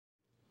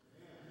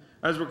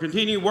As we're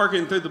continuing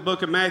working through the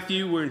book of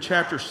Matthew, we're in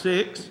chapter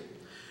 6.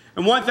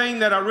 And one thing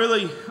that I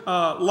really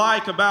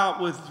like about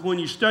when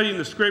you're studying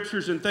the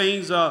scriptures and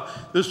things,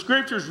 the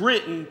scripture's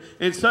written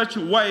in such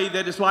a way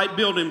that it's like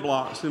building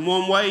blocks. And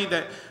one way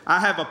that I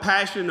have a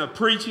passion of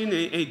preaching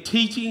and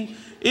teaching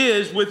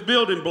is with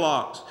building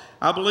blocks.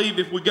 I believe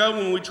if we go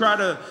and we try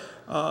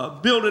to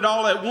build it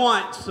all at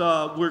once,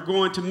 we're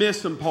going to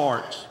miss some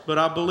parts. But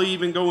I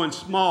believe in going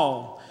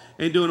small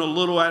and doing a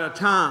little at a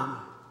time.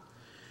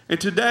 And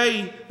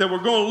today that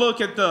we're going to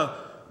look at the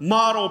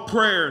model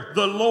prayer,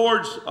 the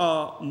Lord's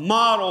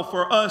model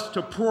for us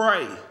to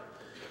pray.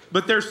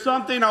 But there's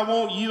something I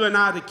want you and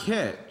I to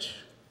catch.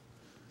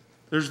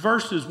 There's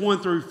verses 1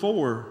 through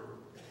 4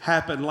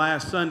 happened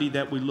last Sunday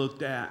that we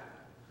looked at.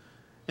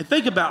 And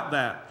think about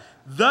that.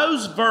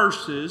 Those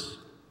verses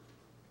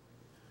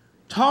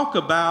talk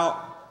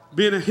about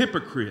being a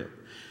hypocrite.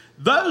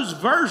 Those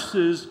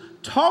verses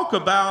talk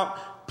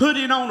about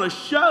putting on a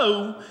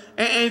show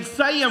and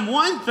saying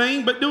one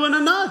thing but doing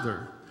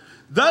another.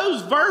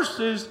 Those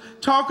verses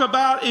talk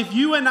about if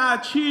you and I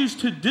choose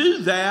to do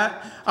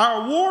that,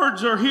 our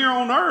rewards are here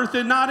on earth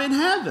and not in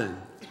heaven.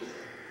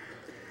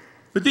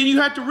 But then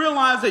you have to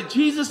realize that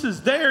Jesus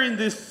is there in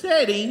this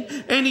setting,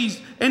 and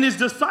his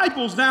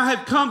disciples now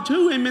have come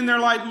to him, and they're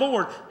like,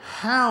 Lord,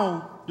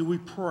 how do we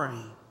pray?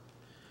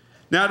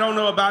 Now, I don't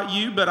know about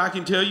you, but I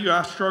can tell you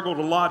I struggled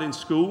a lot in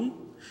school.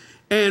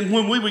 And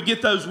when we would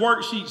get those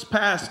worksheets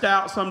passed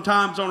out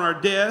sometimes on our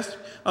desk,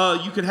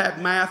 you could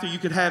have math or you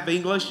could have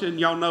English. And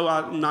y'all know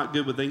I'm not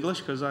good with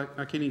English because I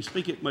can't even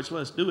speak it, much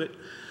less do it.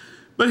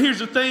 But here's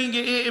the thing.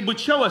 It would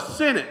show a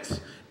sentence,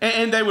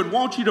 and they would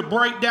want you to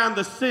break down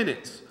the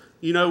sentence.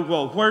 You know,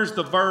 well, where's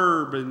the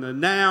verb and the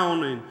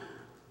noun and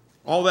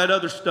all that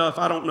other stuff?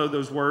 I don't know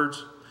those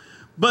words.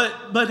 But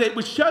it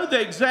would show the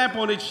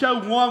example, and it'd show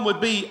one would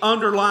be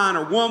underlined,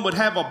 or one would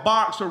have a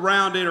box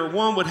around it, or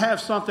one would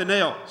have something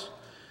else.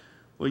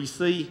 Well, you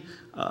see,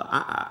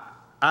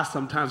 I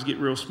sometimes get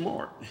real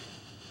smart.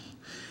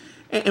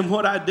 And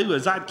what I do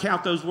is I'd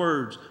count those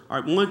words. All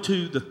right, 1,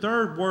 2, the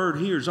third word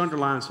here is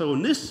underlined. So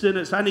in this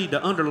sentence, I need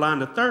to underline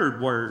the third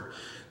word.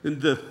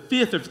 And the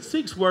fifth or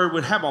sixth word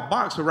would have a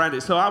box around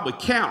it, so I would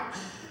count.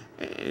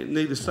 And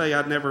needless to say,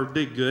 I never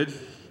did good.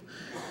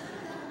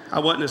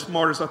 I wasn't as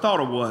smart as I thought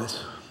I was.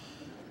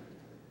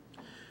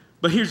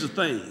 But here's the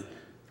thing.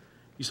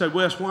 You say,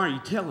 Wes, why are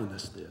you telling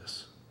us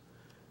this?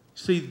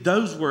 See,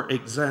 those were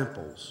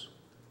examples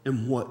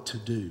in what to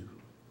do.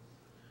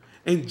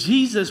 And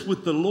Jesus,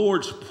 with the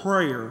Lord's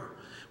Prayer,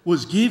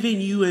 was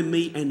giving you and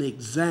me an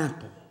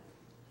example.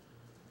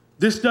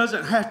 This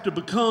doesn't have to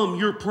become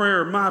your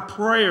prayer, my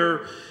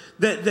prayer,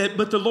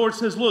 but the Lord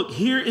says, look,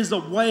 here is a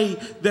way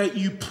that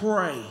you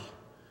pray.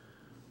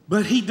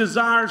 But he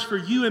desires for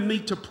you and me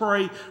to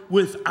pray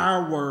with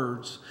our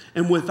words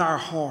and with our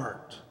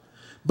heart.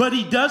 But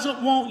he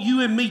doesn't want you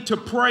and me to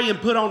pray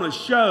and put on a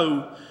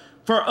show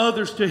for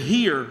others to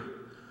hear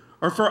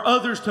or for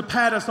others to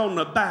pat us on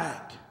the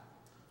back.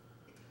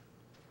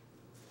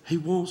 He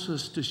wants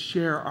us to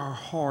share our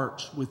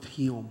hearts with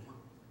him.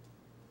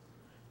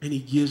 And he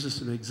gives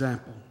us an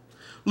example.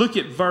 Look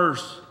at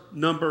verse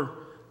number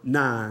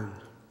 9.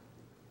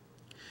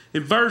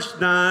 In verse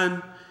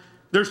 9,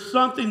 there's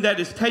something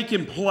that is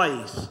taking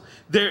place.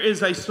 There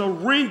is a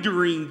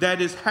surrendering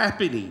that is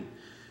happening.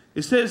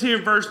 It says here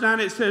in verse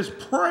 9, it says,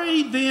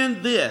 pray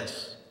then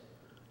this.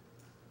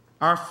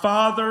 Our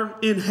Father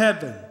in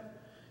heaven.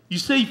 You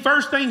see,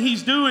 first thing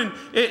he's doing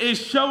is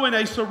showing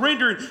a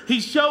surrender.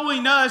 He's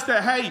showing us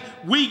that, hey,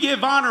 we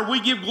give honor, we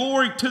give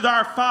glory to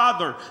our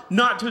Father,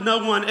 not to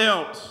no one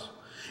else.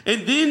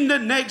 And then the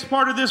next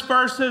part of this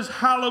verse says,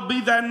 hallowed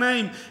be thy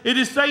name. It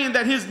is saying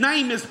that his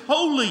name is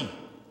holy.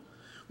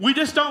 We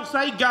just don't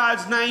say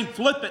God's name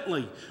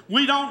flippantly.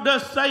 We don't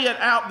just say it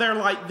out there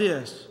like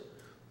this.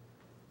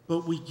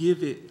 But we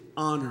give it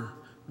honor.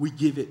 We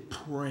give it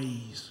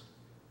praise.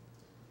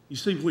 You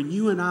see, when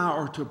you and I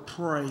are to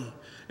pray,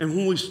 and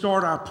when we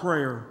start our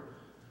prayer,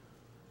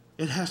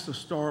 it has to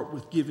start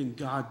with giving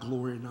God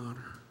glory and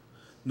honor.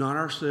 Not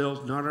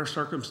ourselves, not our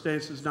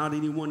circumstances, not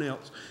anyone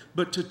else.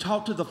 But to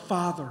talk to the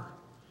Father,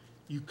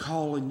 you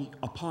call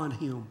upon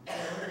him.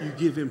 You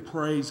give him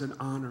praise and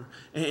honor.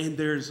 And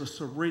there's a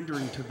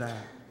surrendering to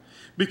that.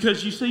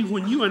 Because you see,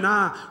 when you and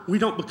I, we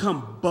don't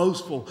become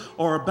boastful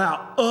or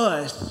about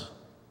us,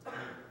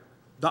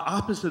 the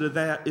opposite of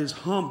that is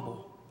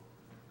humble.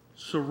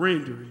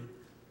 Surrendering.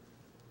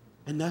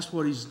 And that's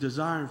what he's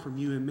desiring from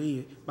you and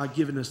me by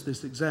giving us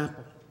this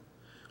example.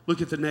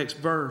 Look at the next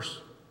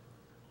verse.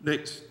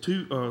 Next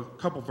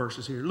couple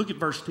verses here. Look at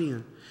verse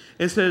 10.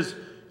 It says,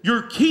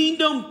 your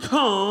kingdom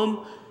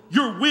come,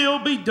 your will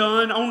be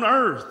done on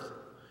earth.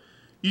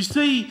 You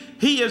see,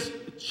 he is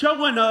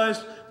showing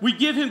us, we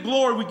give him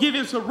glory, we give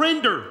him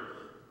surrender.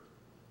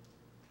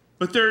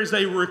 But there is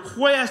a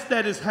request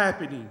that is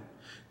happening.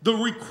 The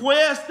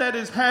request that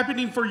is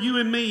happening for you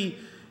and me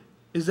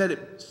is that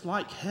it's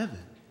like heaven,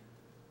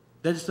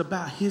 that it's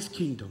about his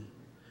kingdom.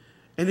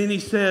 And then he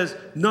says,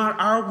 not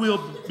our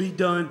will be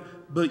done,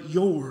 but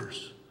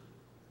yours.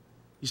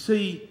 You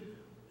see,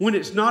 when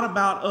it's not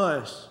about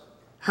us,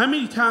 How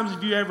many times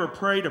have you ever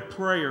prayed a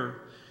prayer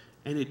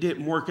and it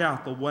didn't work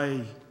out the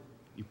way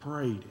you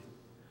prayed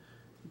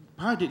it?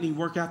 Probably didn't even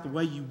work out the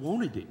way you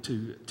wanted it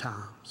to at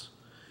times.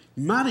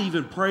 You might have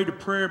even prayed a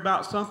prayer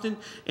about something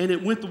and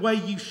it went the way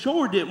you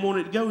sure didn't want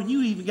it to go, and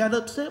you even got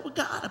upset with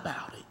God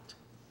about it.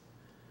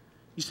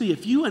 You see,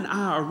 if you and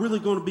I are really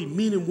going to be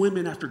men and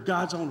women after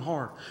God's own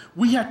heart,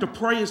 we have to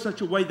pray in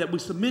such a way that we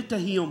submit to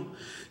Him,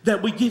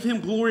 that we give Him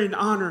glory and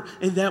honor,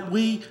 and that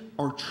we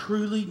are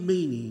truly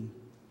meaning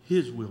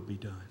His will be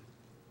done,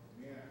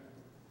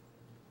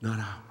 not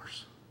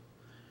ours.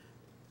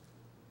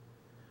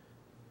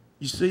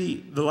 You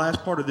see, the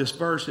last part of this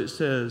verse, it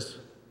says,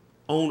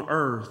 on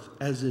earth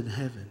as in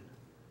heaven.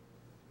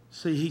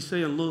 See, He's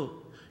saying, look,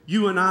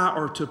 you and I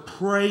are to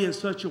pray in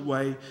such a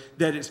way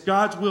that it's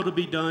God's will to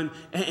be done,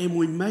 and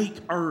we make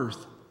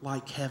earth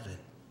like heaven.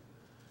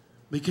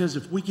 Because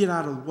if we get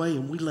out of the way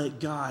and we let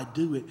God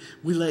do it,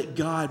 we let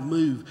God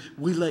move,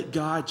 we let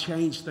God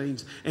change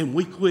things, and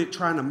we quit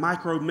trying to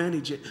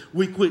micromanage it,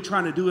 we quit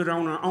trying to do it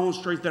on our own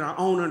strength and our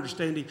own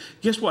understanding,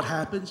 guess what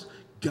happens?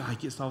 God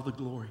gets all the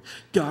glory.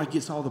 God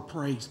gets all the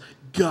praise.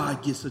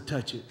 God gets to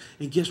touch it.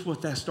 And guess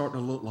what that's starting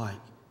to look like?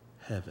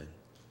 Heaven.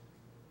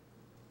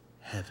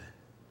 Heaven.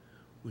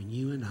 When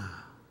you and I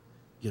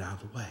get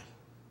out of the way.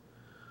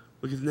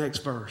 Look at the next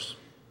verse.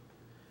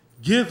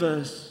 Give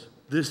us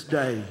this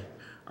day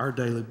our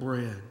daily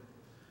bread.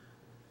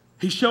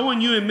 He's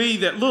showing you and me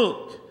that,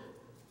 look,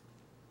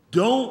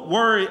 don't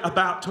worry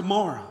about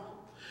tomorrow.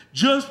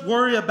 Just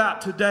worry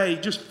about today.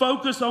 Just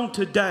focus on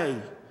today.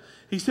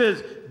 He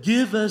says,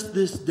 give us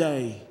this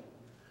day.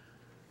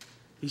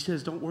 He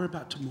says, don't worry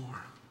about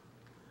tomorrow.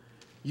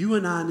 You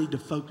and I need to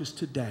focus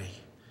today.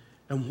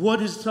 And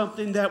what is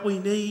something that we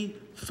need?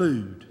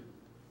 Food.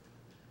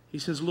 He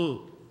says,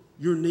 look,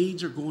 your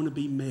needs are going to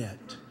be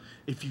met.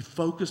 If you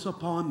focus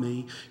upon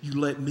me, you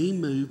let me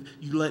move,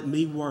 you let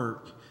me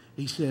work.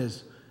 He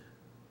says,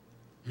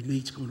 your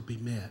needs are going to be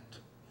met.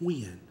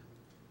 When?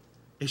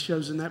 It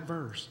shows in that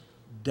verse,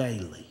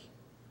 daily.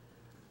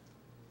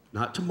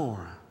 Not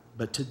tomorrow,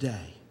 but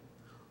today.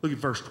 Look at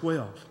verse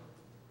 12.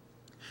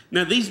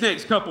 Now, these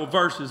next couple of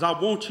verses, I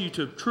want you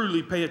to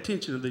truly pay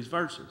attention to these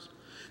verses.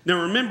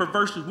 Now, remember,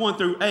 verses 1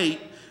 through 8,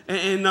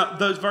 and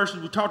those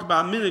verses we talked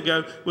about a minute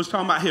ago was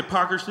talking about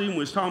hypocrisy, and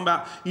was talking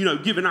about,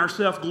 giving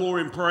ourselves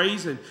glory and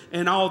praise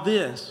and all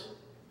this.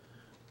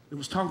 It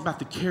was talking about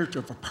the character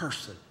of a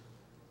person.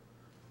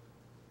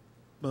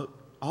 But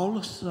all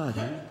of a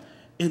sudden,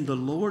 in the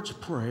Lord's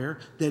Prayer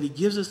that He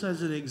gives us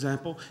as an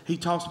example, He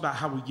talks about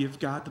how we give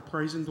God the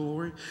praise and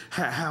glory,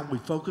 how we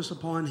focus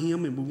upon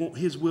Him and we want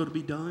His will to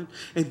be done.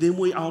 And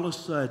then all of a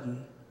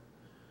sudden,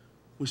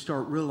 we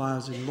start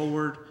realizing,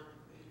 Lord,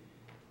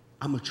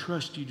 I'm going to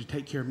trust You to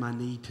take care of my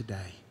need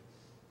today.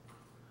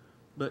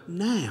 But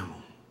now,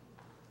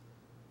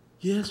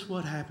 guess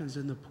what happens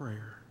in the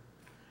prayer?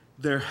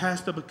 There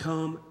has to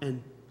become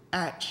an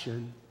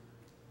action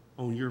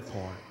on your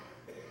part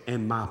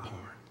and my part.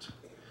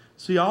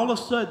 See, all of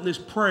a sudden, this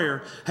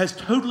prayer has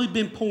totally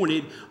been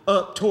pointed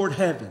up toward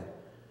heaven.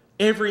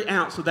 Every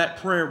ounce of that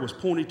prayer was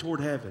pointed toward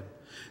heaven.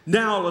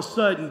 Now, all of a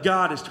sudden,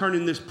 God is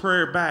turning this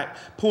prayer back,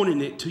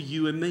 pointing it to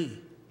you and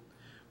me.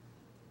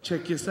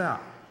 Check this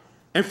out.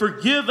 And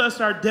forgive us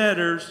our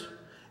debtors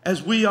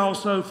as we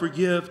also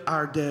forgive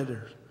our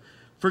debtors.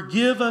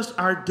 Forgive us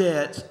our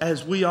debts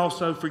as we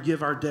also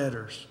forgive our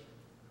debtors.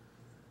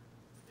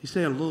 He's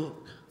saying,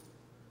 look,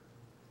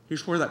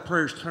 here's where that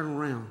prayer is turned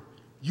around.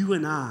 You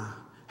and I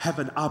have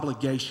an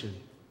obligation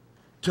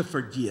to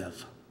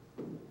forgive.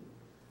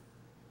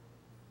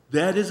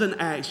 That is an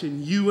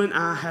action you and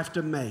I have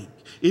to make.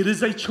 It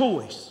is a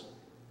choice.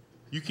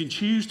 You can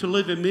choose to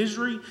live in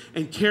misery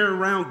and carry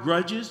around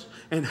grudges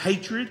and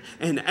hatred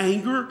and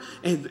anger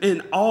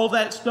and all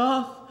that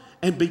stuff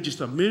and be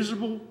just a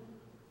miserable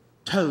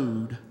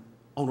toad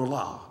on a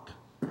log.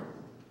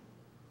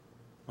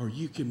 Or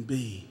you can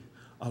be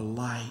a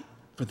light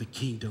for the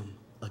kingdom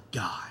of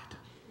God.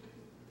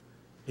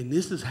 And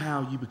this is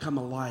how you become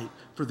a light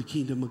for the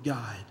kingdom of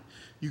God.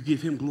 You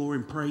give Him glory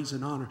and praise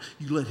and honor.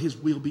 You let His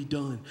will be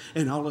done.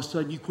 And all of a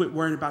sudden, you quit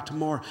worrying about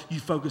tomorrow. You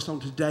focus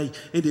on today.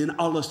 And then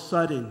all of a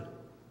sudden,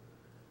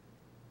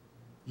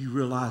 you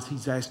realize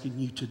He's asking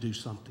you to do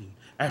something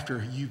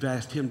after you've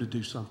asked Him to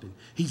do something.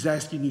 He's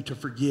asking you to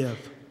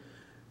forgive.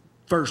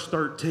 Verse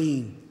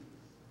 13.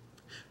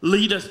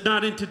 Lead us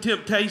not into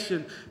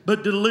temptation,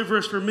 but deliver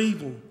us from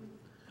evil.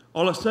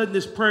 All of a sudden,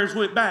 this prayers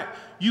went back.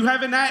 You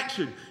have an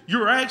action.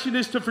 Your action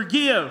is to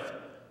forgive.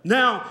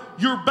 Now,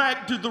 you're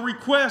back to the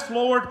request,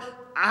 Lord.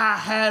 I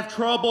have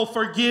trouble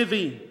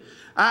forgiving.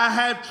 I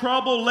have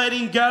trouble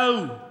letting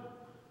go.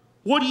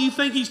 What do you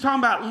think He's talking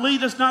about?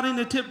 Lead us not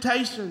into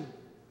temptation.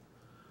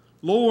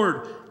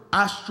 Lord,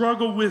 I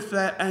struggle with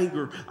that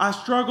anger. I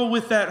struggle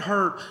with that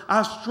hurt.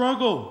 I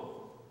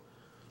struggle.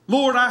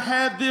 Lord, I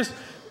have this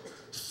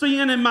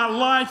sin in my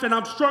life and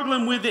I'm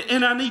struggling with it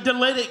and I need to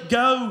let it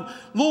go.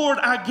 Lord,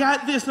 I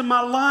got this in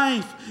my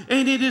life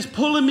and it is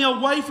pulling me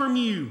away from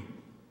You.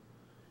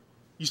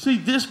 You see,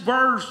 this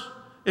verse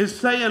is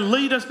saying,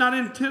 lead us not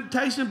into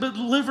temptation, but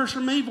deliver us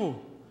from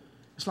evil.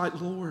 It's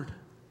like, Lord,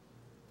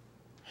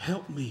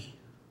 help me.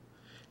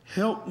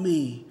 Help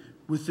me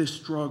with this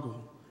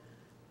struggle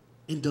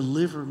and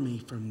deliver me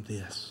from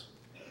this.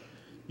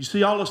 You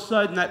see, all of a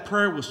sudden, that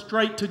prayer was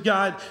straight to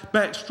God,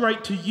 back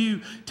straight to you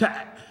to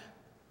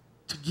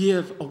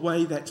give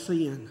away that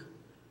sin.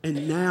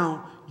 And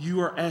now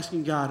you are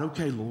asking God,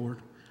 okay,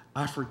 Lord,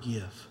 I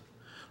forgive.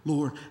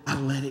 Lord, I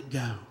let it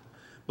go.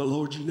 But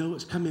Lord, you know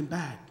it's coming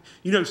back.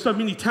 You know, so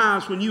many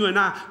times when you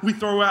and we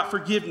throw out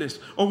forgiveness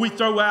or we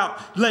throw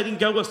out letting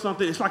go of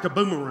something, it's like a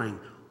boomerang.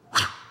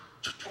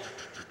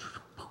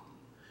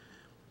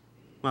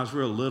 When I was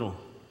real little,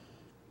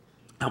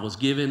 I was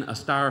given a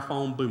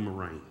styrofoam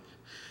boomerang.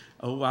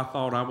 Oh, I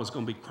thought I was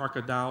going to be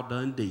Crocodile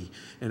Dundee,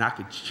 and I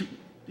could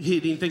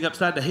hit anything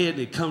upside the head and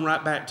it'd come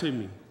right back to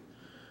me.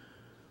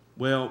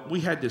 Well,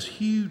 we had this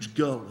huge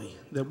gully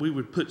that we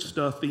would put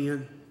stuff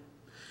in.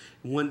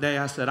 One day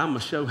I said, I'm going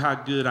to show how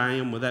good I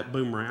am with that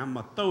boomerang. I'm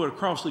going to throw it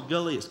across the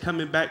gully. It's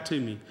coming back to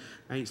me.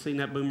 I ain't seen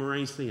that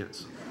boomerang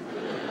since.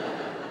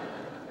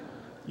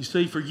 You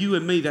see, for you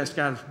and me, that's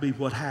got to be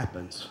what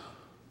happens.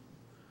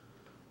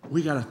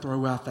 We got to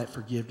throw out that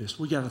forgiveness.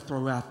 We got to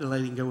throw out the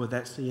letting go of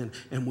that sin,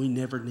 and we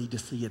never need to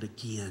see it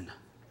again.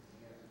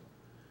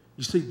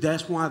 You see,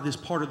 that's why this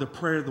part of the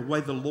prayer, the way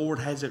the Lord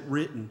has it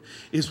written,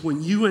 is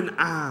when you and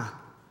I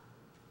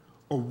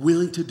are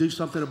willing to do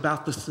something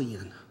about the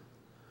sin,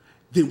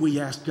 then we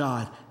ask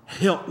God,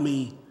 help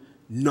me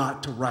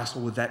not to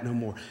wrestle with that no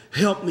more.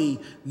 Help me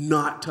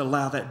not to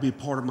allow that to be a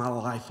part of my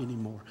life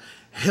anymore.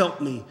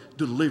 Help me,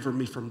 deliver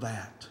me from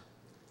that.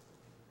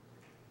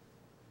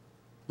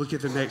 Look at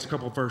the next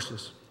couple of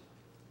verses.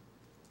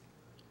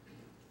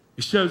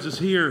 It shows us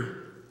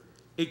here,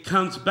 it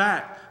comes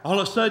back. All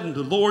of a sudden,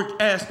 the Lord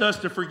asked us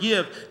to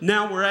forgive.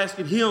 Now we're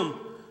asking Him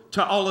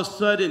to all of a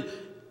sudden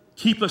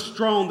keep us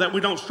strong, that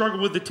we don't struggle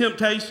with the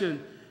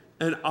temptation.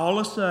 And all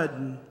of a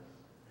sudden,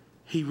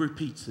 He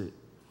repeats it,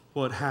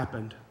 what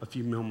happened a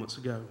few moments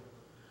ago.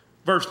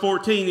 Verse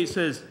 14, it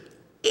says,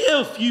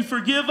 if you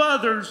forgive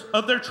others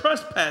of their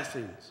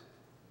trespassings.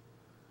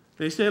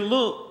 They said,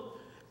 look,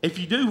 if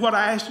you do what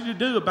I asked you to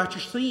do about your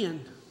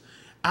sin,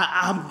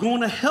 I'm going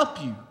to help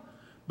you.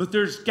 But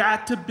there's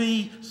got to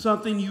be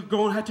something you're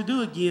going to have to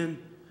do again.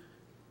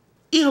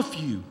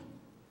 If you.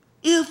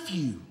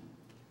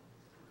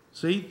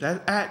 See,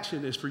 that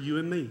action is for you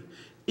and me.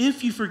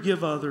 If you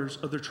forgive others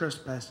of their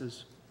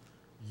trespasses,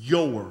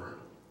 your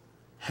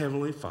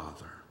Heavenly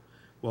Father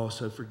will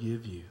also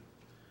forgive you.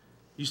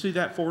 You see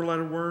that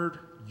four-letter word,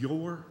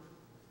 your?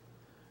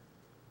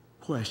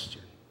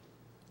 Question.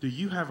 Do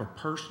you have a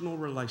personal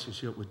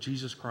relationship with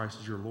Jesus Christ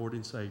as your Lord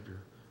and Savior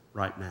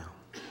right now?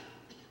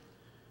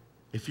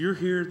 If you're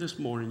here this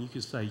morning, you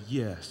can say,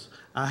 yes,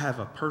 I have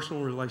a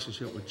personal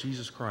relationship with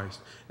Jesus Christ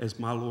as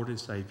my Lord and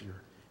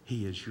Savior.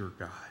 He is your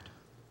God.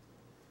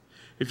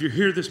 If you're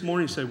here this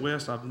morning and say,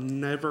 Wes, I've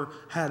never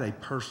had a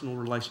personal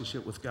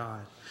relationship with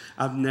God.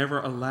 I've never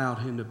allowed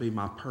Him to be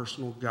my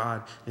personal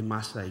God and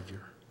my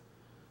Savior.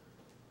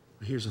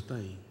 Here's the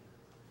thing.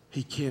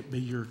 He can't be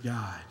your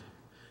God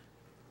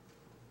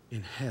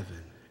in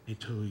heaven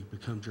until He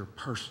becomes your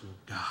personal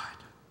God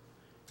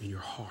in your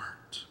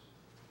heart.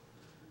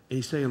 And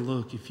He's saying,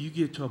 look, if you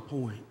get to a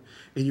point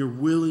and you're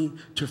willing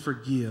to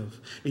forgive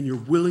and you're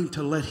willing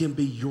to let Him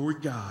be your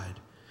God,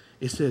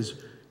 it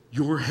says,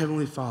 your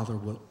Heavenly Father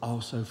will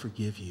also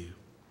forgive you.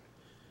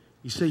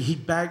 You see, He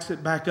backs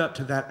it back up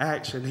to that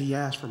action He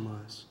asked from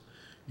us.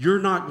 You're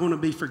not going to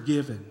be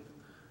forgiven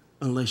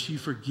unless you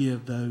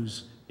forgive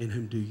those in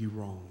whom do you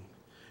wrong.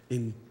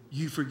 And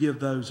you forgive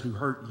those who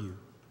hurt you.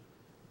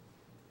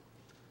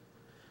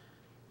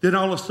 Then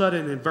all of a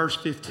sudden in verse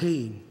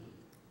 15,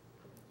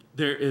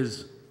 there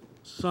is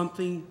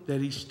something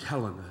that He's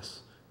telling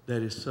us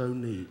that is so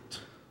neat.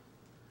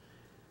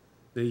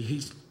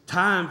 He's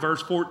tying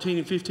verse 14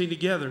 and 15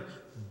 together.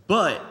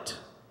 But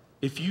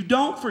if you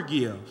don't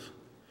forgive,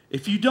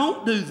 if you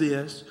don't do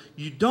this,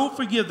 you don't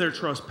forgive their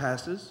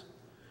trespasses,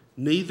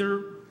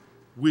 neither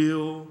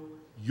will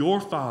your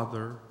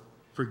Father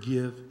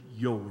forgive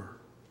your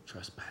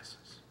trespasses.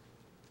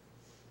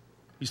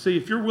 You see,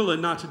 if you're willing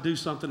not to do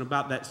something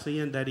about that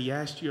sin that He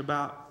asked you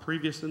about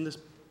previous in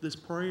this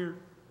prayer,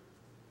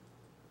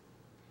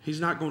 He's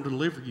not going to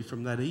deliver you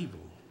from that evil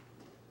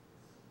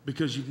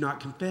because you've not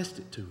confessed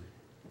it to Him.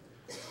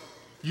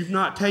 You've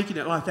not taken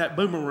it like that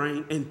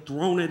boomerang and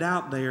thrown it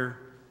out there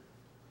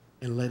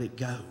and let it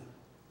go.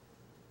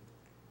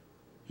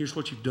 Here's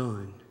what you've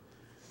done.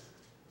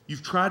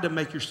 You've tried to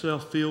make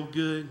yourself feel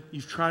good.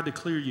 You've tried to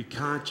clear your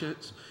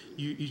conscience.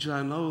 You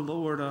try, no,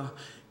 Lord,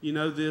 you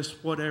know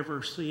this,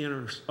 whatever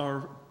sin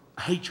or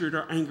hatred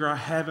or anger I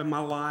have in my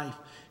life.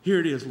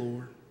 Here it is,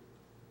 Lord.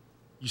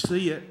 You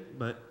see it,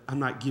 but I'm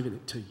not giving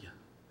it to you.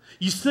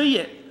 You see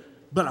it,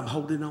 but I'm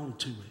holding on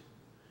to it.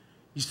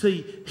 You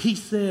see, He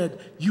said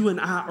you and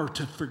I are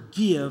to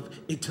forgive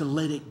and to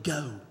let it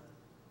go.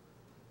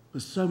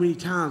 But so many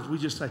times we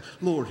just say,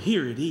 Lord,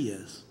 here it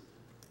is,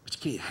 but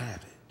you can't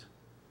have it.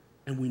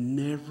 And we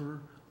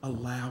never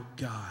allow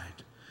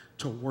God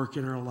to work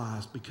in our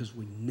lives because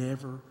we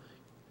never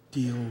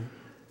deal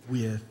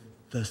with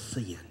the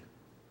sin.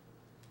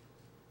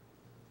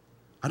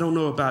 I don't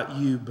know about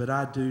you, but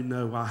I do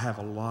know I have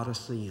a lot of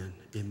sin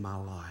in my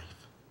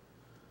life.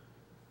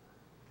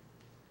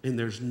 And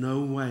there's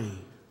no way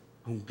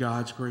on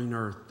God's green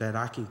earth that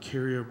I can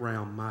carry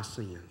around my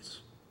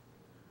sins.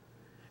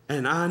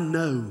 And I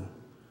know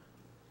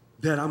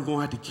that I'm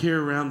going to have to carry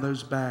around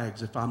those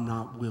bags if I'm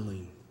not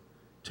willing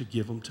to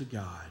give them to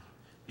God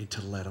and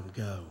to let them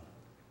go.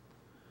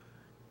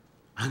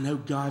 I know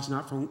God's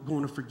not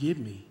going to forgive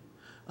me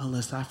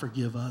unless I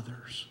forgive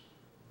others.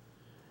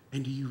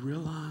 And do you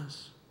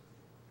realize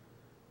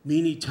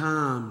many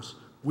times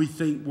we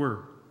think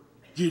we're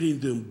getting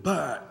them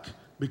back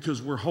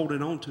because we're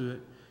holding on to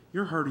it?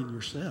 You're hurting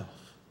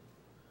yourself.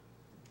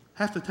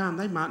 Half the time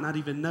they might not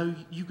even know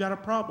you got a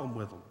problem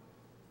with them.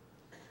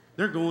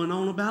 They're going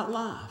on about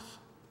life.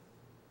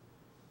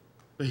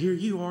 But here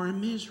you are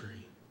in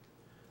misery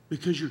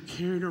because you're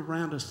carrying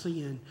around a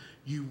sin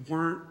you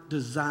weren't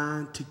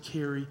designed to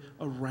carry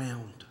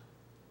around.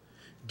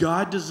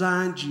 God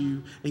designed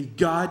you and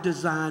God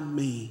designed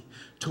me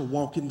to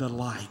walk in the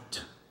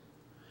light.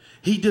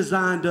 He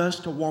designed us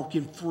to walk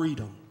in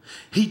freedom.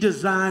 He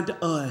designed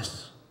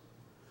us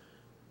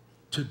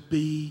to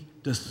be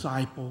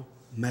disciple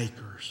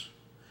makers.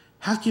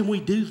 How can we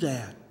do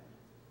that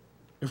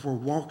if we're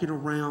walking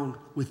around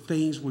with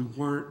things we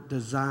weren't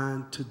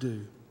designed to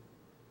do?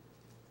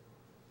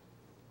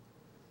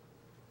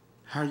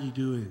 How are you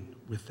doing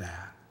with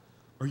that?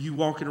 Are you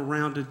walking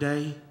around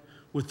today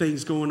with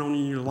things going on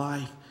in your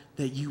life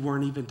that you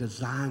weren't even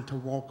designed to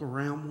walk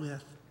around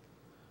with?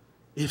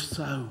 If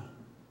so,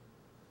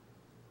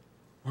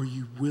 are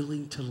you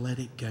willing to let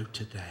it go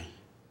today?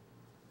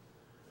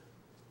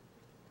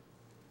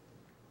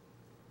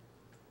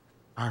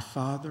 Our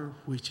Father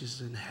which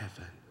is in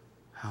heaven,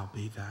 hallowed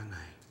be thy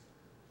name.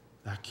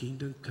 Thy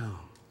kingdom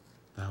come,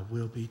 thy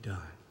will be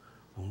done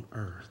on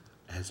earth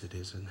as it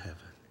is in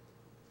heaven.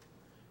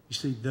 You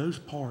see, those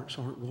parts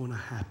aren't going to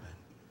happen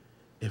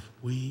if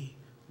we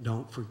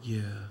don't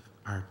forgive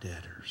our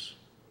debtors.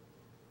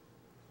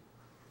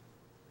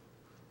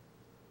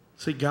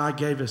 See, God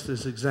gave us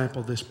this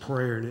example, this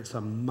prayer, and it's a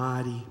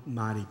mighty,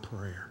 mighty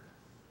prayer.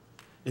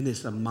 And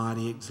it's a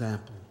mighty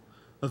example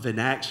of an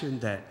action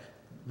that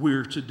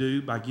we're to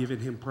do by giving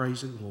him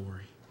praise and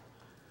glory.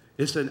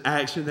 It's an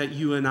action that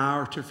you and I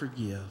are to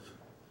forgive,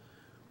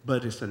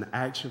 but it's an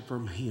action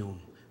from him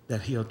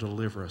that he'll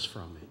deliver us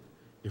from it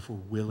if we're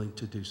willing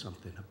to do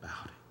something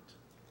about it.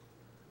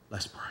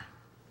 Let's pray.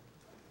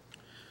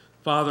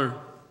 Father,